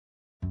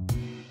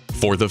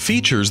For the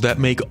features that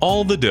make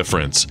all the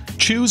difference,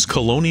 choose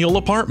Colonial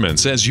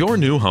Apartments as your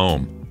new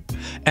home.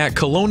 At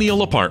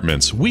Colonial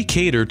Apartments, we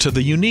cater to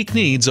the unique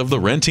needs of the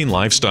renting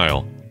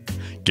lifestyle.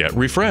 Get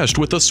refreshed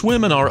with a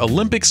swim in our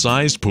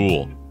Olympic-sized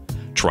pool.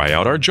 Try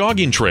out our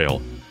jogging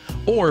trail.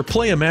 Or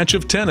play a match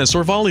of tennis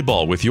or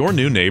volleyball with your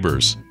new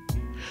neighbors.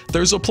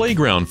 There's a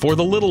playground for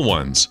the little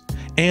ones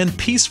and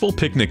peaceful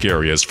picnic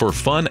areas for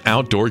fun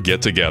outdoor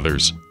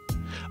get-togethers.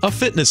 A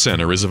fitness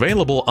center is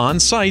available on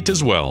site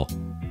as well.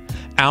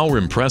 Our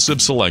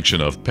impressive selection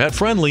of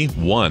pet-friendly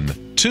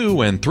 1,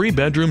 2, and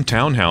 3-bedroom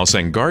townhouse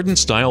and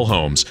garden-style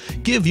homes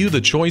give you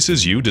the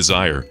choices you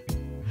desire.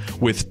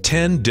 With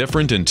 10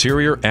 different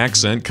interior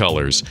accent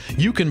colors,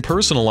 you can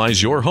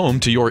personalize your home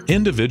to your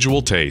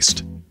individual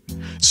taste.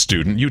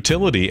 Student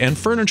utility and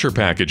furniture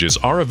packages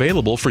are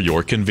available for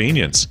your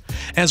convenience,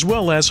 as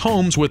well as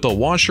homes with a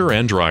washer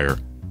and dryer.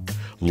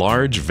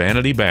 Large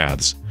vanity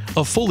baths,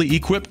 a fully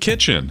equipped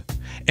kitchen,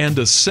 and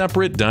a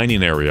separate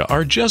dining area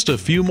are just a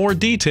few more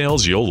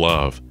details you'll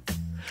love.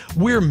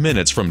 We're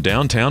minutes from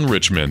downtown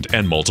Richmond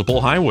and multiple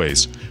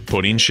highways,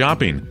 putting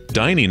shopping,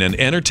 dining, and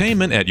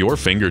entertainment at your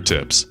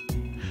fingertips.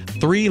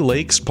 3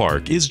 Lakes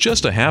Park is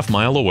just a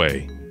half-mile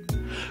away.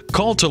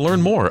 Call to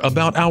learn more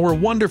about our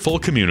wonderful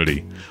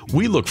community.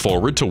 We look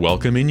forward to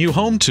welcoming you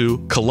home to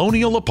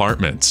Colonial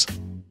Apartments.